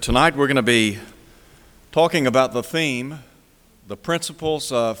Tonight we're going to be talking about the theme, the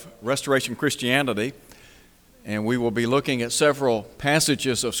principles of Restoration Christianity, and we will be looking at several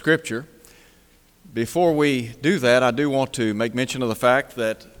passages of Scripture. Before we do that, I do want to make mention of the fact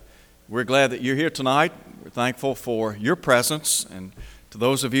that we're glad that you're here tonight. We're thankful for your presence, and to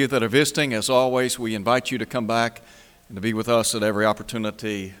those of you that are visiting, as always, we invite you to come back and to be with us at every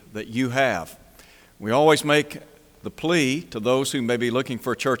opportunity that you have. We always make the plea to those who may be looking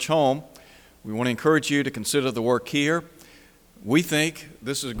for a church home. We want to encourage you to consider the work here. We think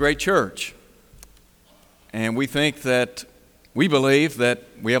this is a great church, and we believe that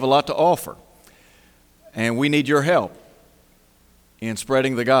we have a lot to offer, and we need your help in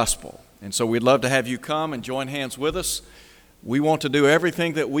spreading the gospel. And so we'd love to have you come and join hands with us. We want to do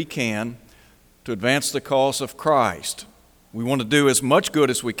everything that we can to advance the cause of Christ. We want to do as much good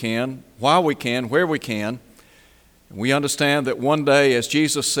as we can, while we can, where we can. We understand that one day, as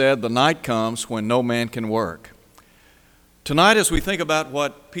Jesus said, the night comes when no man can work. Tonight, as we think about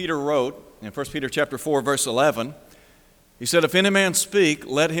what Peter wrote in 1 Peter chapter 4, verse 11, he said, "If any man speak,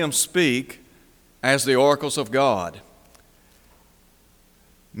 let him speak as the oracles of God."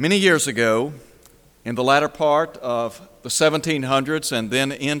 Many years ago, in the latter part of the 1700s and then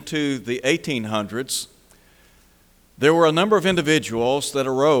into the 1800s, there were a number of individuals that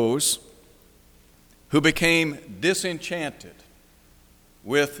arose who became disenchanted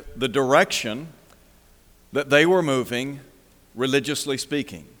with the direction that they were moving, religiously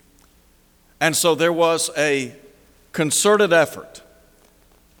speaking. And so there was a concerted effort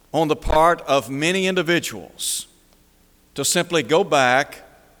on the part of many individuals to simply go back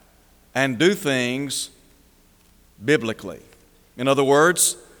and do things biblically. In other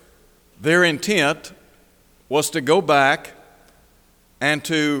words, their intent was to go back and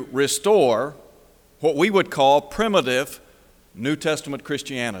to restore what we would call primitive New Testament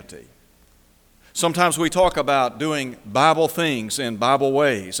Christianity. Sometimes we talk about doing Bible things in Bible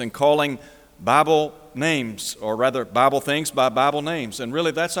ways and calling Bible names, or rather Bible things by Bible names, and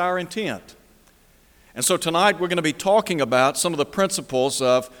really that's our intent. And so tonight we're going to be talking about some of the principles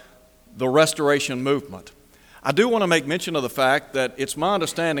of the Restoration movement. I do want to make mention of the fact that it's my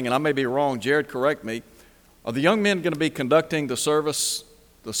understanding, and I may be wrong, Jared, correct me, are the young men going to be conducting the service,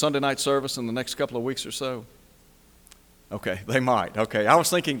 the Sunday night service, in the next couple of weeks or so? Okay, they might. Okay, I was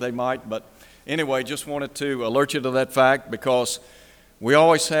thinking they might, but anyway, just wanted to alert you to that fact because we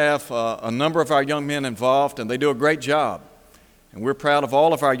always have a number of our young men involved, and they do a great job. And we're proud of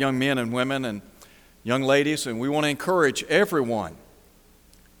all of our young men and women and young ladies, and we want to encourage everyone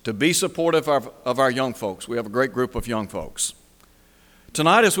to be supportive of our young folks. We have a great group of young folks.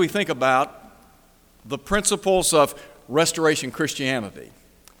 Tonight, as we think about the principles of Restoration Christianity,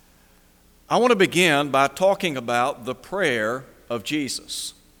 I want to begin by talking about the prayer of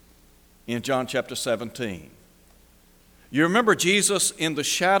Jesus in John chapter 17. You remember Jesus, in the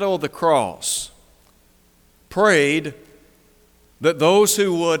shadow of the cross, prayed that those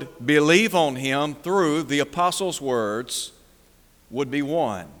who would believe on him through the apostles' words would be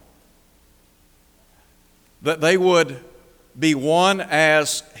one. That they would be one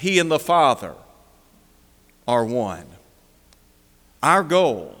as he and the Father are one. Our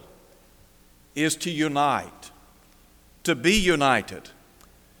goal is to unite, to be united.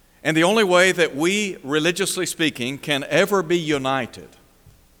 And the only way that we, religiously speaking, can ever be united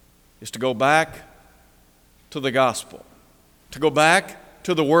is to go back to the gospel, to go back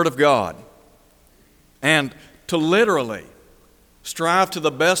to the Word of God, and to literally strive to the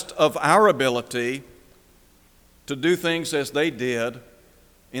best of our ability to do things as they did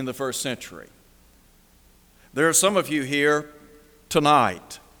in the first century. There are some of you here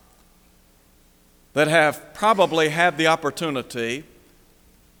tonight that have probably had the opportunity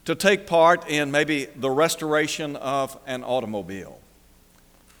to take part in maybe the restoration of an automobile.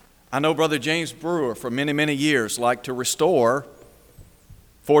 I know Brother James Brewer for many, many years liked to restore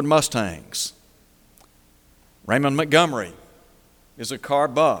Ford Mustangs. Raymond Montgomery is a car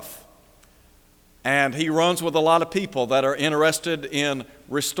buff, and he runs with a lot of people that are interested in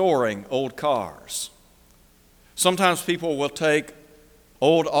restoring old cars. Sometimes people will take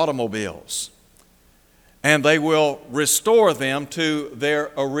old automobiles and they will restore them to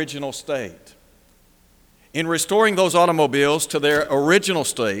their original state. In restoring those automobiles to their original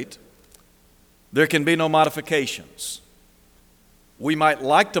state, there can be no modifications. We might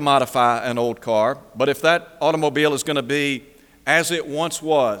like to modify an old car, but if that automobile is going to be as it once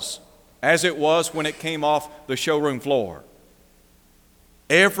was, as it was when it came off the showroom floor,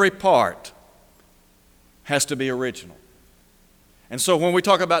 every part has to be original. And so when we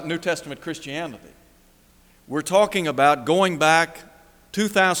talk about New Testament Christianity, we're talking about going back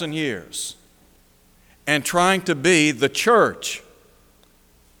 2,000 years and trying to be the church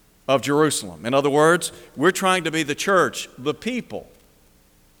of Jerusalem. In other words, we're trying to be the church, the people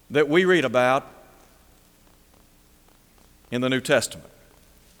that we read about in the New Testament.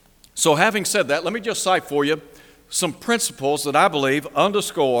 So having said that, let me just cite for you some principles that I believe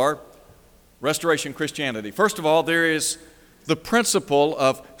underscore Restoration Christianity. First of all, there is the principle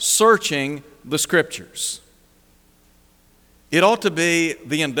of searching the Scriptures. It ought to be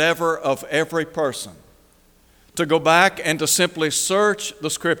the endeavor of every person to go back and to simply search the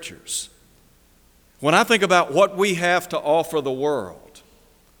Scriptures. When I think about what we have to offer the world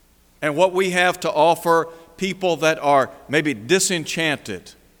and what we have to offer people that are maybe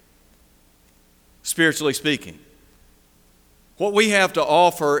disenchanted, spiritually speaking, what we have to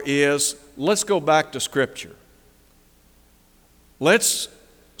offer is, let's go back to Scripture. Let's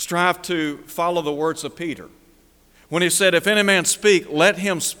strive to follow the words of Peter when he said, if any man speak, let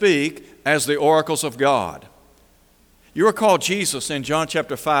him speak as the oracles of God. You recall Jesus in John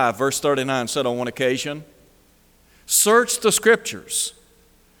chapter 5, verse 39 said on one occasion, search the Scriptures,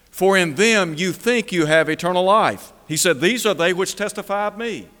 for in them you think you have eternal life. He said, these are they which testify of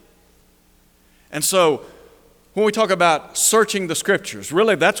me. And so, when we talk about searching the Scriptures,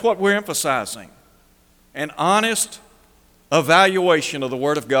 really that's what we're emphasizing. An honest evaluation of the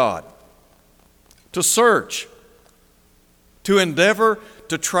Word of God. To search, to endeavor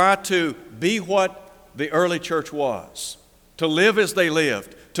to try to be what the early church was, to live as they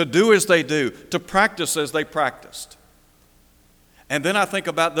lived, to do as they do, to practice as they practiced. And then I think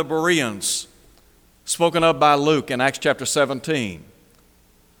about the Bereans, spoken of by Luke in Acts chapter 17.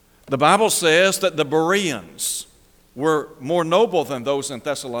 The Bible says that the Bereans were more noble than those in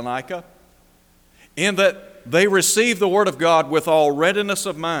Thessalonica, in that they received the Word of God with all readiness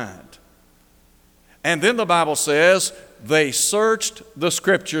of mind. And then the Bible says they searched the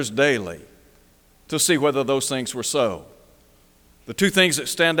Scriptures daily to see whether those things were so. The two things that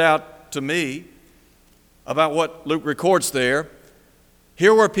stand out to me about what Luke records there,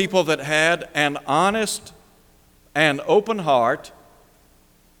 here were people that had an honest and open heart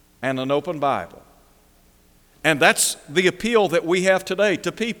and an open Bible. And that's the appeal that we have today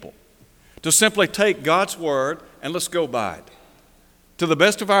to people, to simply take God's Word and let's go by it. To the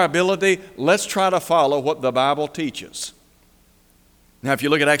best of our ability, let's try to follow what the Bible teaches. Now, if you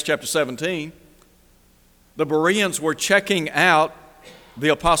look at Acts chapter 17, the Bereans were checking out the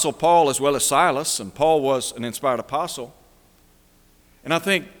Apostle Paul as well as Silas, and Paul was an inspired apostle. And I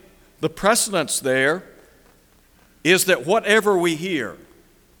think the precedence there is that whatever we hear,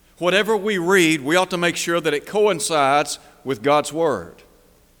 whatever we read, we ought to make sure that it coincides with God's Word.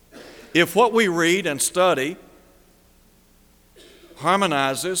 If what we read and study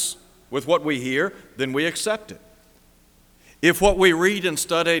harmonizes with what we hear, then we accept it. If what we read and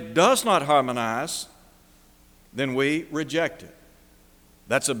study does not harmonize, then we reject it.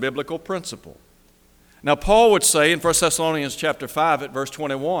 That's a biblical principle. Now, Paul would say in 1 Thessalonians chapter 5 at verse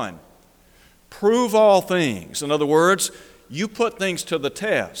 21, prove all things. In other words, you put things to the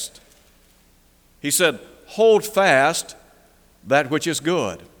test. He said, hold fast that which is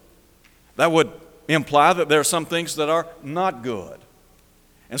good. That would imply that there are some things that are not good.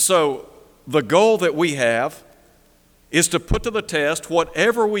 And so the goal that we have is to put to the test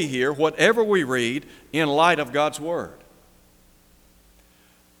whatever we hear, whatever we read in light of God's Word.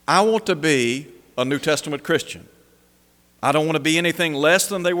 I want to be a New Testament Christian. I don't want to be anything less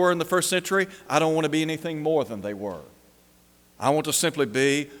than they were in the first century. I don't want to be anything more than they were. I want to simply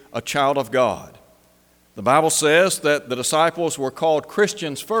be a child of God. The Bible says that the disciples were called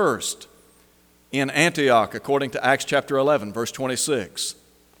Christians first in Antioch, according to Acts chapter 11, verse 26.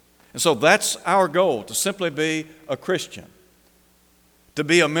 And so that's our goal, to simply be a Christian, to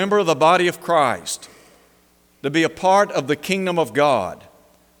be a member of the body of Christ, to be a part of the kingdom of God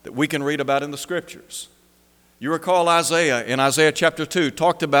that we can read about in the Scriptures. You recall Isaiah in Isaiah chapter 2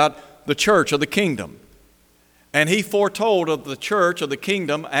 talked about the church of the kingdom. And he foretold of the church of the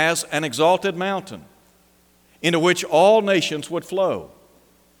kingdom as an exalted mountain into which all nations would flow.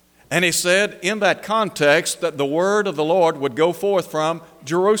 And he said in that context that the word of the Lord would go forth from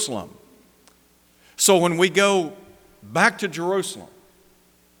Jerusalem. So when we go back to Jerusalem,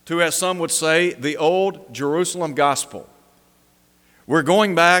 to, as some would say, the old Jerusalem gospel, we're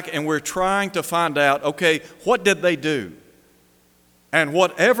going back and we're trying to find out, okay, what did they do? And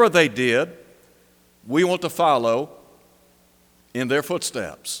whatever they did, we want to follow in their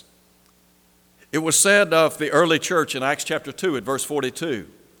footsteps. It was said of the early church in Acts chapter 2 at verse 42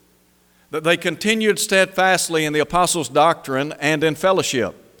 that they continued steadfastly in the apostles' doctrine and in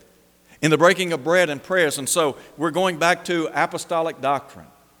fellowship, in the breaking of bread and prayers. And so we're going back to apostolic doctrine.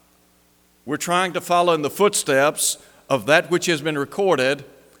 We're trying to follow in the footsteps of that which has been recorded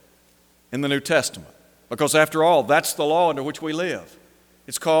in the New Testament. Because after all, that's the law under which we live.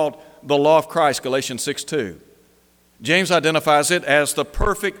 It's called the law of Christ, Galatians 6:2. James identifies it as the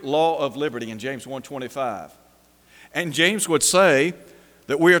perfect law of liberty in James 1:25. And James would say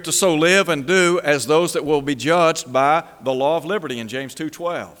that we are to so live and do as those that will be judged by the law of liberty in James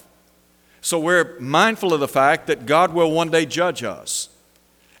 2:12. So we're mindful of the fact that God will one day judge us.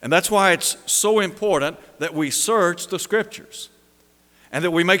 And that's why it's so important that we search the Scriptures and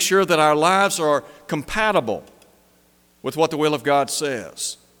that we make sure that our lives are compatible with what the will of God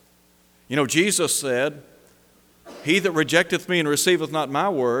says. You know, Jesus said, "He that rejecteth me and receiveth not my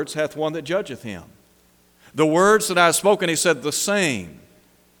words hath one that judgeth him. The words that I have spoken," he said, "the same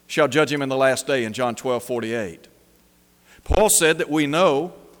shall judge him in the last day," in John 12:48. Paul said that we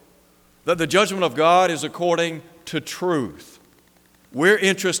know that the judgment of God is according to truth. We're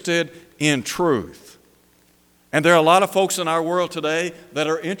interested in truth. And there are a lot of folks in our world today that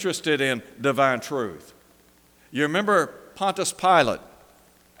are interested in divine truth. You remember Pontius Pilate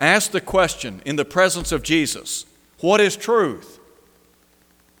asked the question in the presence of Jesus, "What is truth?"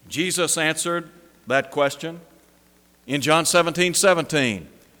 Jesus answered that question in John 17:17.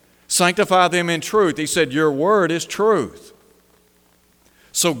 "Sanctify them in truth." He said, "Your word is truth."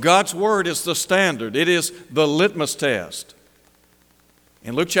 So God's word is the standard. It is the litmus test.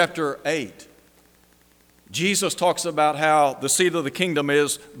 In Luke chapter 8, Jesus talks about how the seed of the kingdom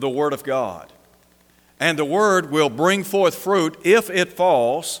is the word of God. And the word will bring forth fruit if it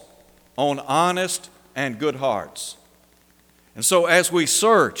falls on honest and good hearts. And so as we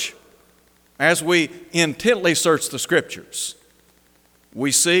search, as we intently search the Scriptures,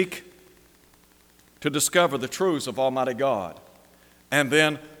 we seek to discover the truths of Almighty God and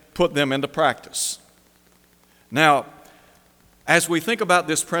then put them into practice. Now, as we think about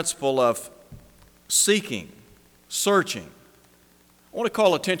this principle of seeking, searching, I want to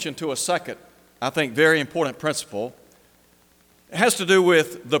call attention to a second, I think, very important principle. It has to do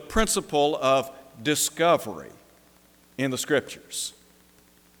with the principle of discovery in the Scriptures.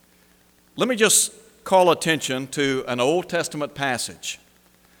 Let me just call attention to an Old Testament passage.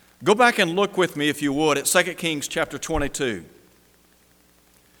 Go back and look with me, if you would, at 2 Kings chapter 22.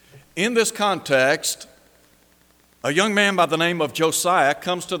 In this context, a young man by the name of Josiah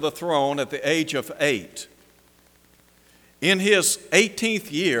comes to the throne at the age of 8. In his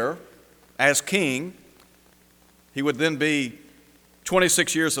 18th year as king, he would then be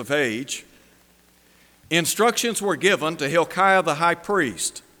 26 years of age, instructions were given to Hilkiah the high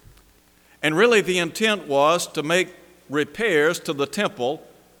priest. And really the intent was to make repairs to the temple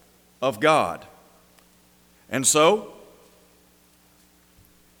of God. And so,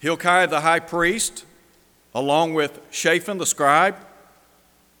 Hilkiah the high priest, along with Shaphan the scribe,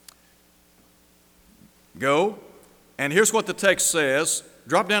 go. And here's what the text says.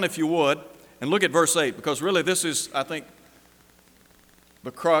 Drop down if you would and look at verse 8, because really this is, I think,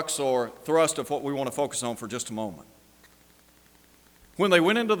 the crux or thrust of what we want to focus on for just a moment. When they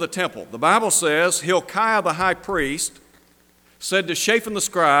went into the temple, the Bible says, Hilkiah the high priest said to Shaphan the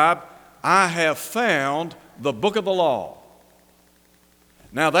scribe, "I have found the book of the law."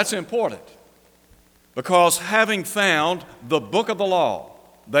 Now that's important, because having found the book of the law,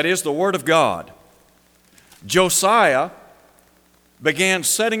 that is the Word of God, Josiah began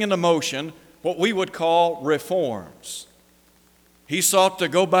setting into motion what we would call reforms. He sought to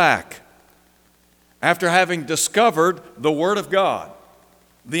go back after having discovered the Word of God.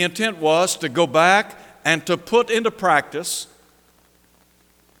 The intent was to go back and to put into practice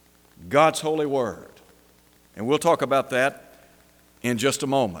God's holy Word. And we'll talk about that in just a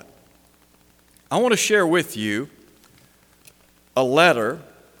moment. I want to share with you a letter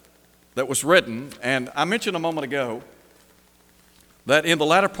that was written, and I mentioned a moment ago that in the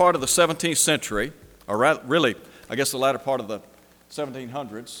latter part of the 17th century, or really, I guess the latter part of the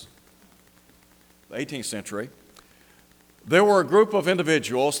 1700s, the 18th century, there were a group of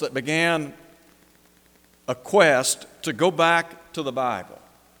individuals that began a quest to go back to the Bible.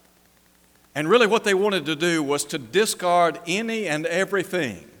 And really what they wanted to do was to discard any and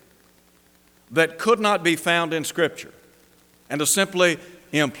everything that could not be found in Scripture and to simply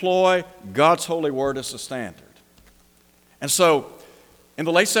employ God's holy Word as the standard. And so in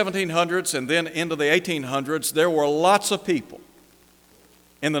the late 1700s and then into the 1800s, there were lots of people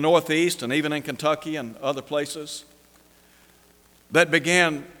in the Northeast and even in Kentucky and other places that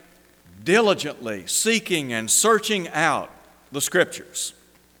began diligently seeking and searching out the Scriptures.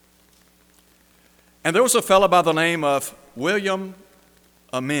 And there was a fellow by the name of William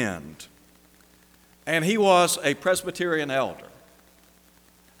Amend. and he was a Presbyterian elder.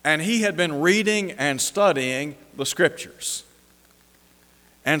 And he had been reading and studying the Scriptures.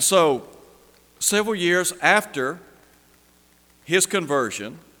 And so, several years after his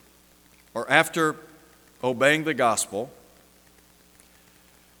conversion, or after obeying the gospel,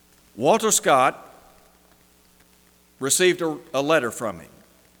 Walter Scott received a letter from him.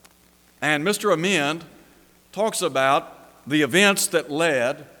 And Mr. Amend talks about the events that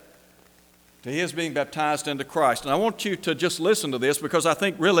led to his being baptized into Christ. And I want you to just listen to this, because I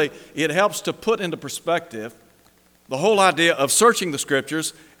think really it helps to put into perspective the whole idea of searching the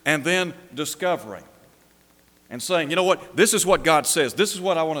Scriptures and then discovering and saying, you know what, this is what God says, this is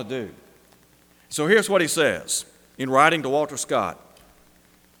what I want to do. So here's what he says in writing to Walter Scott.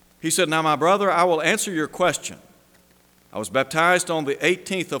 He said, "Now, my brother, I will answer your question. I was baptized on the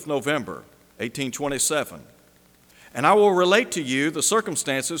 18th of November, 1827. And I will relate to you the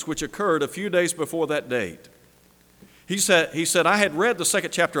circumstances which occurred a few days before that date." He said, "I had read the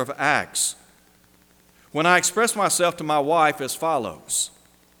second chapter of Acts when I expressed myself to my wife as follows."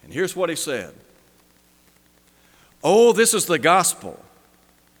 And here's what he said. "Oh, this is the gospel.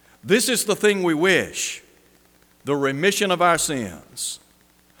 This is the thing we wish, the remission of our sins.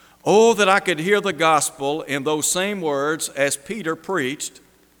 Oh, that I could hear the gospel in those same words as Peter preached."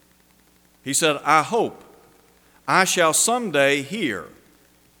 He said, "I hope I shall someday hear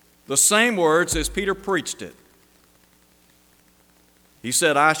the same words as Peter preached it." He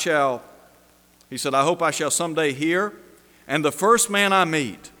said, I hope I shall someday hear, and the first man I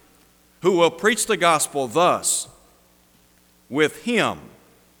meet who will preach the gospel thus, with him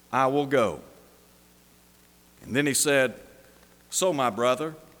I will go. And then he said, "So, my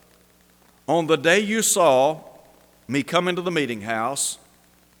brother, on the day you saw me come into the meeting house,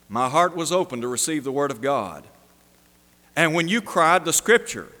 my heart was open to receive the word of God. And when you cried, 'The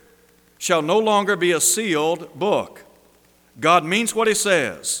Scripture shall no longer be a sealed book,' God means what he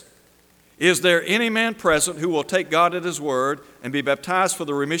says. Is there any man present who will take God at his word and be baptized for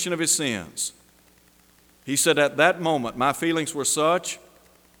the remission of his sins?" He said, "At that moment my feelings were such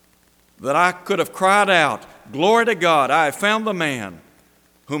that I could have cried out, 'Glory to God, I have found the man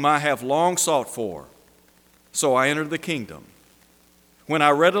whom I have long sought for.' So I entered the kingdom, when I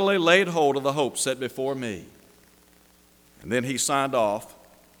readily laid hold of the hope set before me." And then he signed off,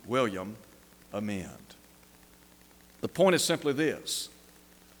 William Amend. The point is simply this.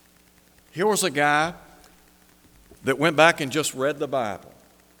 Here was a guy that went back and just read the Bible,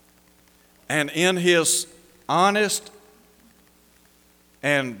 and in his honest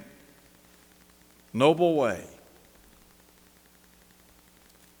and noble way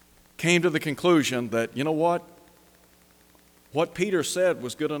came to the conclusion that, you know what Peter said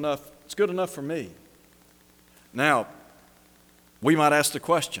was good enough. It's good enough for me. Now, we might ask the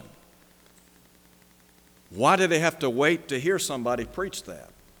question, why did they have to wait to hear somebody preach that?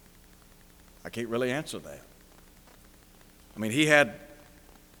 I can't really answer that. I mean, he had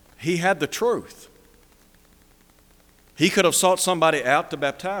the truth. He could have sought somebody out to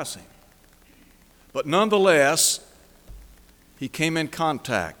baptize him. But nonetheless, he came in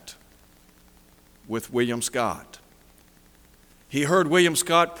contact with William Scott. He heard William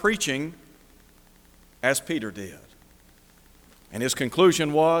Scott preaching as Peter did. And his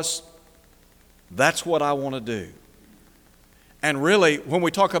conclusion was, that's what I want to do. And really, when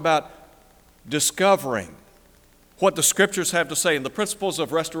we talk about discovering what the Scriptures have to say and the principles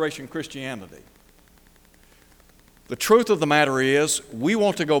of Restoration Christianity, the truth of the matter is we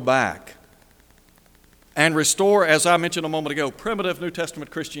want to go back and restore, as I mentioned a moment ago, primitive New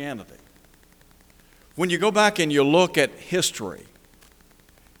Testament Christianity. When you go back and you look at history,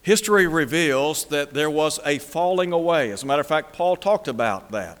 history reveals that there was a falling away. As a matter of fact, Paul talked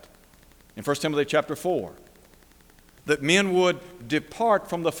about that in 1 Timothy chapter 4, that men would depart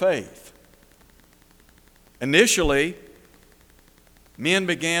from the faith. Initially, men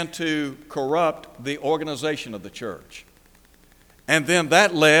began to corrupt the organization of the church. And then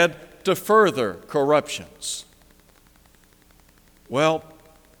that led to further corruptions. Well,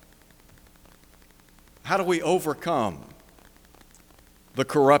 how do we overcome the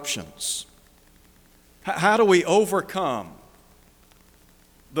corruptions? How do we overcome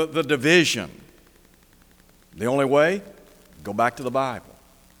the division? The only way? Go back to the Bible.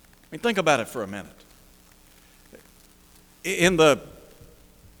 I mean, think about it for a minute. In the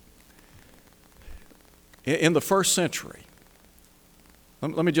first century,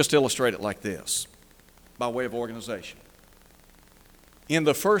 let me just illustrate it like this, by way of organization. In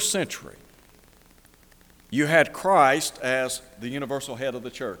the first century, you had Christ as the universal head of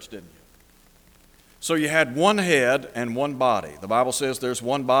the church, didn't you? So you had one head and one body. The Bible says there's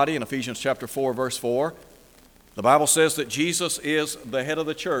one body in Ephesians chapter 4, verse 4. The Bible says that Jesus is the head of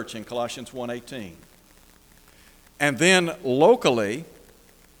the church in Colossians 1:18. And then locally,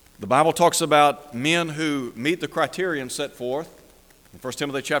 the Bible talks about men who meet the criterion set forth in 1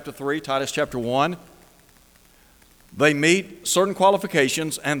 Timothy chapter 3, Titus chapter 1. They meet certain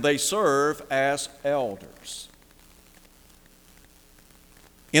qualifications and they serve as elders.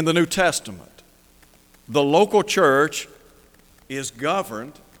 In the New Testament, the local church is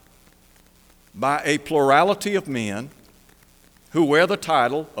governed by a plurality of men who wear the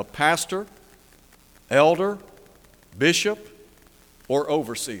title of pastor, elder, bishop, or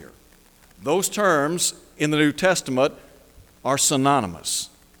overseer. Those terms in the New Testament are synonymous.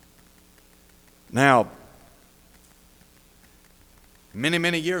 Now,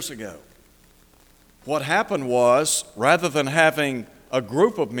 many years ago, what happened was, rather than having a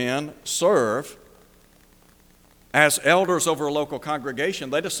group of men serve as elders over a local congregation,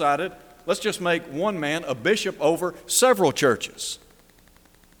 they decided, let's just make one man a bishop over several churches.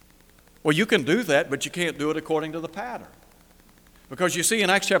 Well, you can do that, but you can't do it according to the pattern. Because you see in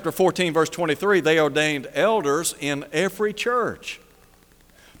Acts chapter 14, verse 23, they ordained elders in every church.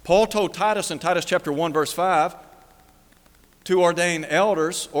 Paul told Titus in Titus chapter 1, verse 5, to ordain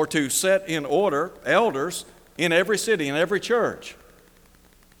elders or to set in order elders in every city, in every church.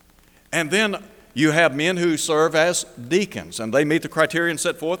 And then you have men who serve as deacons, and they meet the criterion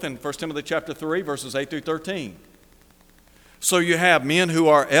set forth in 1 Timothy chapter 3, verses 8 through 13. So you have men who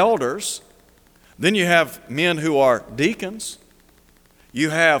are elders, then you have men who are deacons,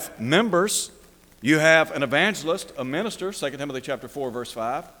 you have members, you have an evangelist, a minister, 2 Timothy chapter 4, verse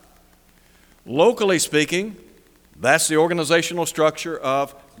 5. Locally speaking, that's the organizational structure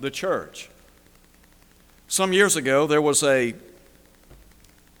of the church. Some years ago, there was a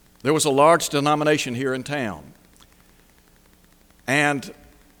large denomination here in town. And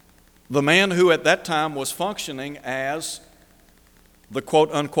the man who at that time was functioning as the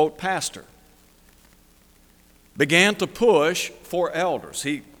quote-unquote pastor began to push for elders.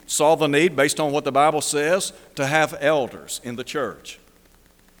 He saw the need, based on what the Bible says, to have elders in the church.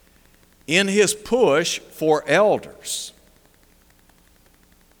 In his push for elders,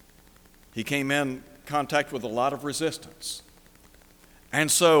 he came in contact with a lot of resistance.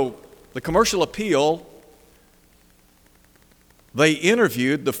 And so the Commercial Appeal, they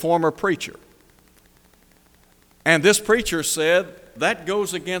interviewed the former preacher. And this preacher said, that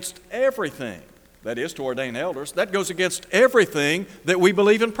goes against everything, that is, to ordain elders, that goes against everything that we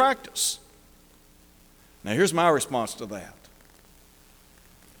believe in practice. Now here's my response to that.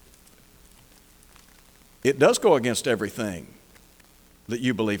 It does go against everything that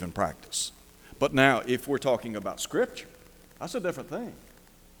you believe in practice. But now, if we're talking about Scripture, that's a different thing.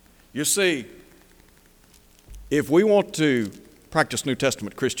 You see, if we want to practice New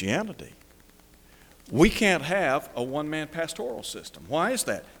Testament Christianity, we can't have a one-man pastoral system. Why is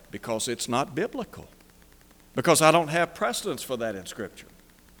that? Because it's not biblical. Because I don't have precedence for that in Scripture.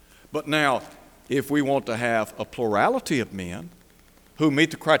 But now, if we want to have a plurality of men who meet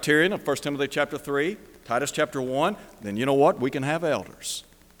the criterion of 1 Timothy chapter 3, Titus chapter 1, then you know what? We can have elders.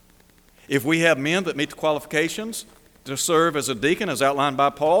 If we have men that meet the qualifications to serve as a deacon, as outlined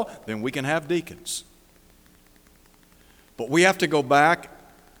by Paul, then we can have deacons. But we have to go back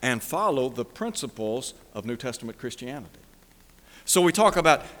and follow the principles of New Testament Christianity. So we talk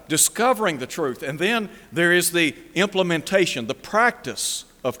about discovering the truth, and then there is the implementation, the practice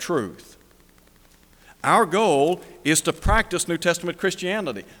of truth. Our goal is to practice New Testament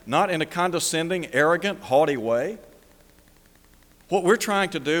Christianity, not in a condescending, arrogant, haughty way. What we're trying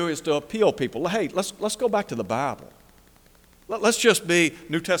to do is to appeal people. Hey, let's go back to the Bible. Let's just be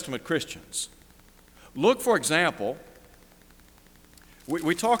New Testament Christians. Look, for example,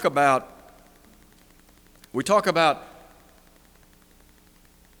 we talk about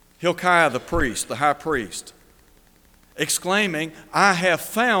Hilkiah the priest, the high priest, exclaiming, I have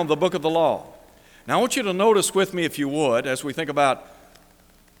found the book of the law. Now I want you to notice with me, if you would, as we think about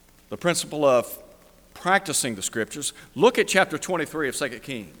the principle of practicing the Scriptures, look at chapter 23 of 2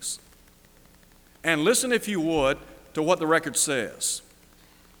 Kings. And listen, if you would, to what the record says.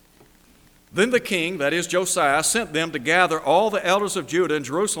 Then the king, that is Josiah, sent them to gather all the elders of Judah in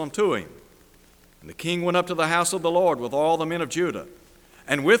Jerusalem to him. And the king went up to the house of the Lord with all the men of Judah,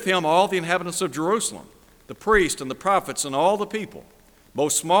 and with him all the inhabitants of Jerusalem, the priests and the prophets and all the people,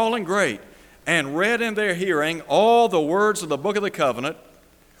 both small and great, and read in their hearing all the words of the book of the covenant,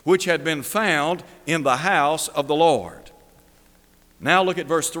 which had been found in the house of the Lord. Now look at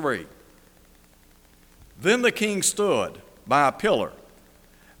verse 3. Then the king stood by a pillar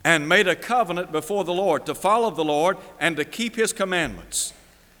and made a covenant before the Lord to follow the Lord and to keep His commandments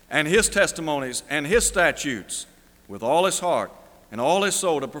and His testimonies and His statutes with all his heart and all his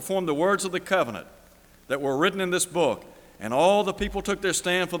soul, to perform the words of the covenant that were written in this book. And all the people took their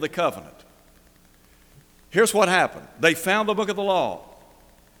stand for the covenant. Here's what happened. They found the book of the law,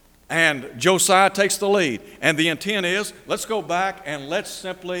 and Josiah takes the lead. And the intent is, let's go back and let's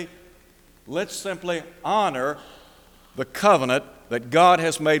simply honor the covenant that God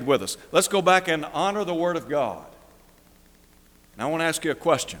has made with us. Let's go back and honor the Word of God. Now I want to ask you a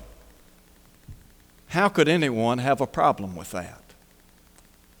question. How could anyone have a problem with that?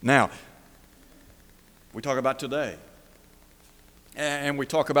 Now, we talk about today, and we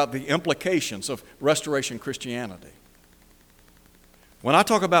talk about the implications of Restoration Christianity. When I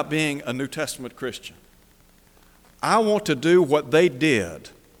talk about being a New Testament Christian, I want to do what they did.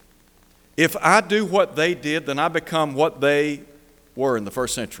 If I do what they did, then I become what they were in the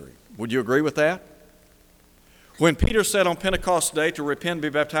first century. Would you agree with that? When Peter said on Pentecost Day to repent and be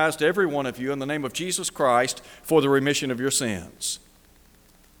baptized, every one of you, in the name of Jesus Christ for the remission of your sins.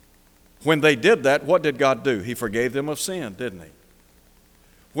 When they did that, what did God do? He forgave them of sin, didn't He?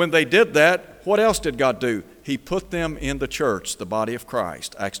 When they did that, what else did God do? He put them in the church, the body of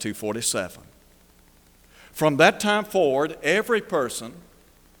Christ, Acts 2:47. From that time forward, every person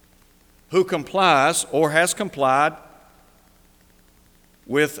who complies or has complied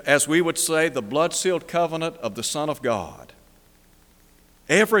with, as we would say, the blood-sealed covenant of the Son of God,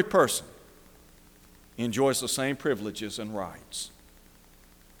 every person enjoys the same privileges and rights.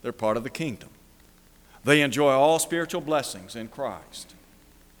 They're part of the kingdom. They enjoy all spiritual blessings in Christ.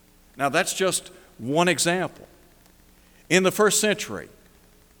 Now, that's just one example. In the first century,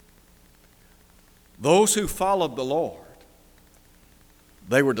 those who followed the Lord,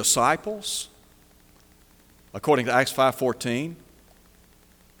 they were disciples, according to Acts 5:14.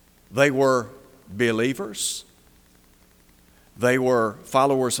 They were believers. They were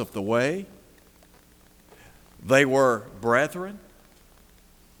followers of the way. They were brethren.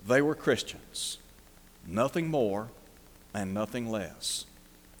 They were Christians. Nothing more and nothing less.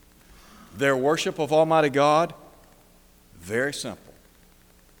 Their worship of Almighty God, very simple.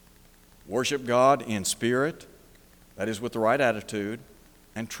 Worship God in spirit, that is with the right attitude,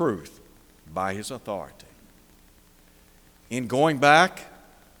 and truth by His authority. In going back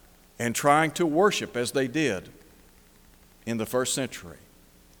and trying to worship as they did in the first century,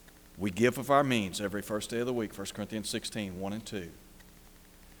 we give of our means every first day of the week, 1 Corinthians 16, 1 and 2.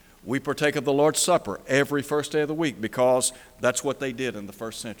 We partake of the Lord's Supper every first day of the week because that's what they did in the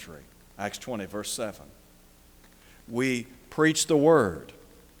first century, Acts 20, verse 7. We preach the Word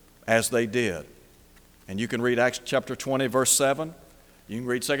as they did. And you can read Acts chapter 20, verse 7. You can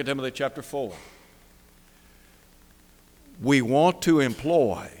read 2 Timothy chapter 4. We want to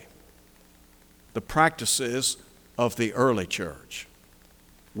employ the practices of the early church.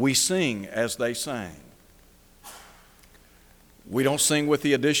 We sing as they sang. We don't sing with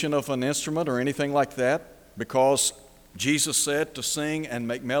the addition of an instrument or anything like that, because Jesus said to sing and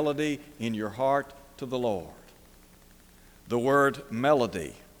make melody in your heart to the Lord. The word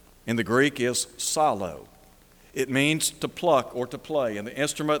melody in the Greek is psallo. It means to pluck or to play, and the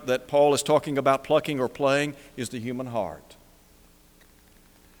instrument that Paul is talking about plucking or playing is the human heart.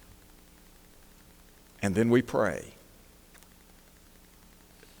 And then we pray.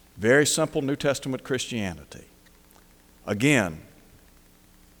 Very simple New Testament Christianity. Again,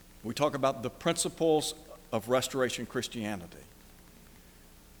 we talk about the principles of Restoration Christianity.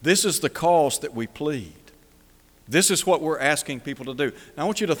 This is the cause that we plead. This is what we're asking people to do. Now I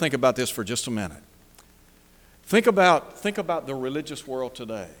want you to think about this for just a minute. Think about the religious world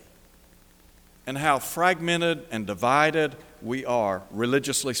today and how fragmented and divided we are,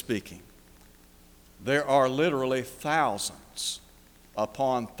 religiously speaking. There are literally thousands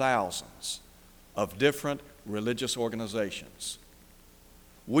upon thousands of different religious organizations.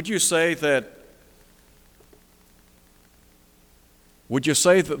 Would you say that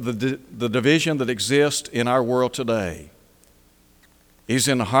the division that exists in our world today is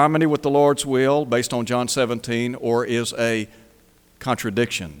in harmony with the Lord's will based on John 17, or is a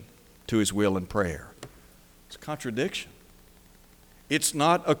contradiction to His will in prayer? It's a contradiction. It's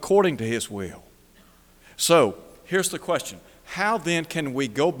not according to His will. So, here's the question. How then can we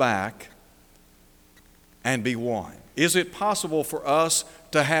go back and be one? Is it possible for us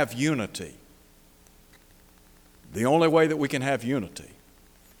to have unity? The only way that we can have unity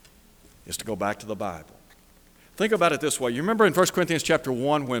is to go back to the Bible. Think about it this way. You remember in 1 Corinthians chapter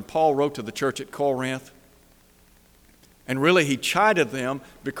 1 when Paul wrote to the church at Corinth? And really he chided them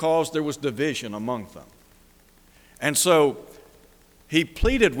because there was division among them. And so he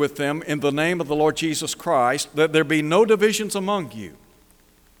pleaded with them in the name of the Lord Jesus Christ that there be no divisions among you.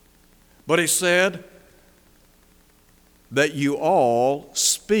 But he said that you all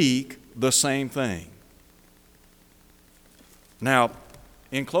speak the same thing. Now,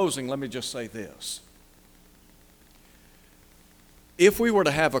 in closing, let me just say this. If we were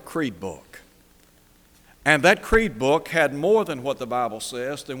to have a creed book, and that creed book had more than what the Bible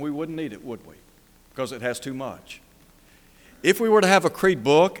says, then we wouldn't need it, would we? Because it has too much. If we were to have a creed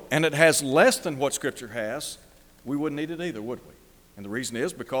book and it has less than what Scripture has, we wouldn't need it either, would we? And the reason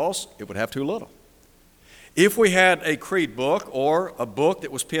is because it would have too little. If we had a creed book or a book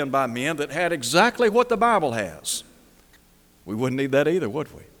that was penned by men that had exactly what the Bible has, we wouldn't need that either,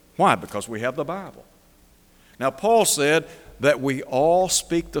 would we? Why? Because we have the Bible. Now, Paul said that we all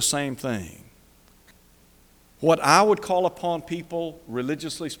speak the same thing. What I would call upon people,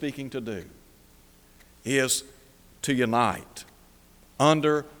 religiously speaking, to do is to unite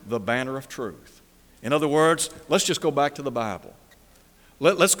under the banner of truth. In other words, let's just go back to the Bible.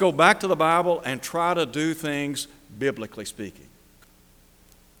 Let's go back to the Bible and try to do things biblically speaking.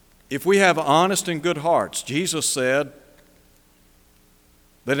 If we have honest and good hearts, Jesus said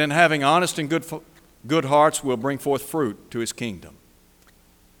that in having honest and good hearts will bring forth fruit to His kingdom.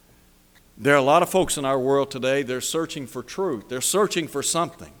 There are a lot of folks in our world today, they're searching for truth. They're searching for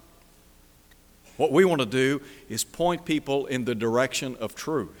something. What we want to do is point people in the direction of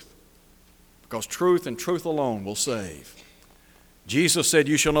truth, because truth and truth alone will save. Jesus said,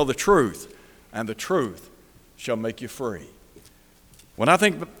 you shall know the truth, and the truth shall make you free. When I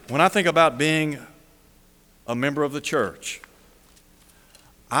think about being a member of the church,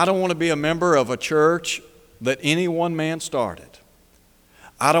 I don't want to be a member of a church that any one man started.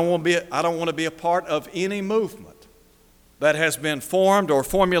 I don't want to be a part of any movement that has been formed or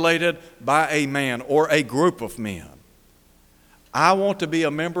formulated by a man or a group of men. I want to be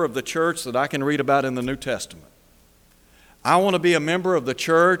a member of the church that I can read about in the New Testament. I want to be a member of the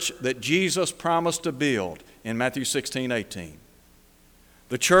church that Jesus promised to build in Matthew 16:18.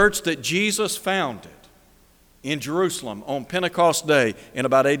 The church that Jesus founded in Jerusalem on Pentecost Day in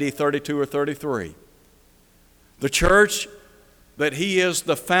about AD 32 or 33. The church that He is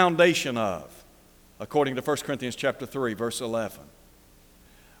the foundation of, according to 1 Corinthians chapter 3, verse 11.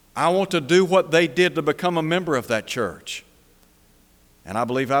 I want to do what they did to become a member of that church. And I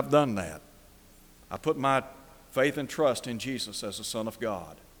believe I've done that. I put my faith and trust in Jesus as the Son of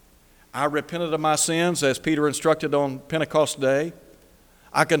God. I repented of my sins as Peter instructed on Pentecost Day.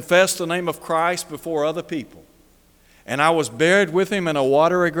 I confessed the name of Christ before other people. And I was buried with Him in a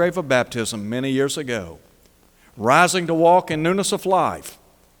watery grave of baptism many years ago, rising to walk in newness of life.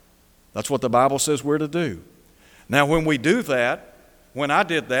 That's what the Bible says we're to do. Now, when we do that, when I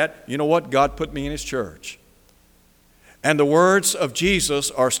did that, you know what? God put me in His church. And the words of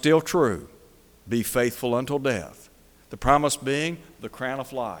Jesus are still true. Be faithful until death. The promise being the crown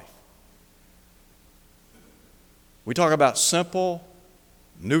of life. We talk about simple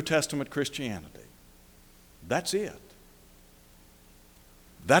New Testament Christianity. That's it.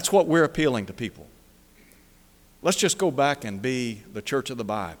 That's what we're appealing to people. Let's just go back and be the church of the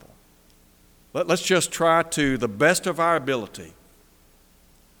Bible. Let's just try to the best of our ability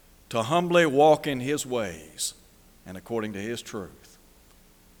to humbly walk in His ways and according to His truth.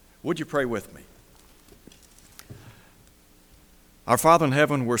 Would you pray with me? Our Father in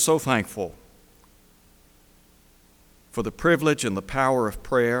heaven, we're so thankful for the privilege and the power of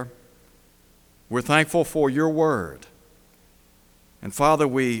prayer. We're thankful for Your Word. And Father,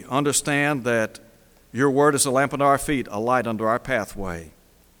 we understand that Your Word is a lamp unto our feet, a light unto our pathway.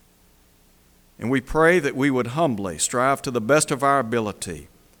 And we pray that we would humbly strive to the best of our ability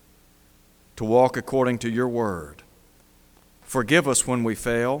to walk according to Your Word. Forgive us when we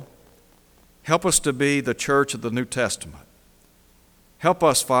fail. Help us to be the church of the New Testament. Help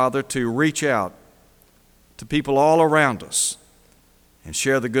us, Father, to reach out to people all around us and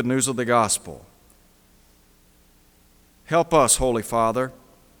share the good news of the gospel. Help us, Holy Father,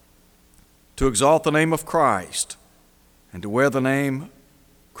 to exalt the name of Christ and to wear the name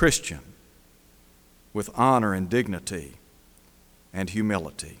Christian with honor and dignity and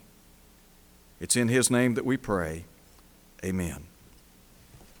humility. It's in His name that we pray. Amen.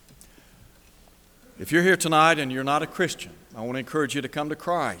 If you're here tonight and you're not a Christian, I want to encourage you to come to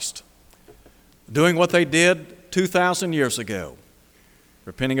Christ, doing what they did 2,000 years ago,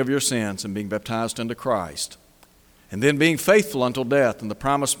 repenting of your sins and being baptized into Christ, and then being faithful until death, and the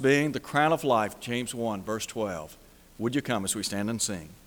promise being the crown of life, James 1, verse 12. Would you come as we stand and sing?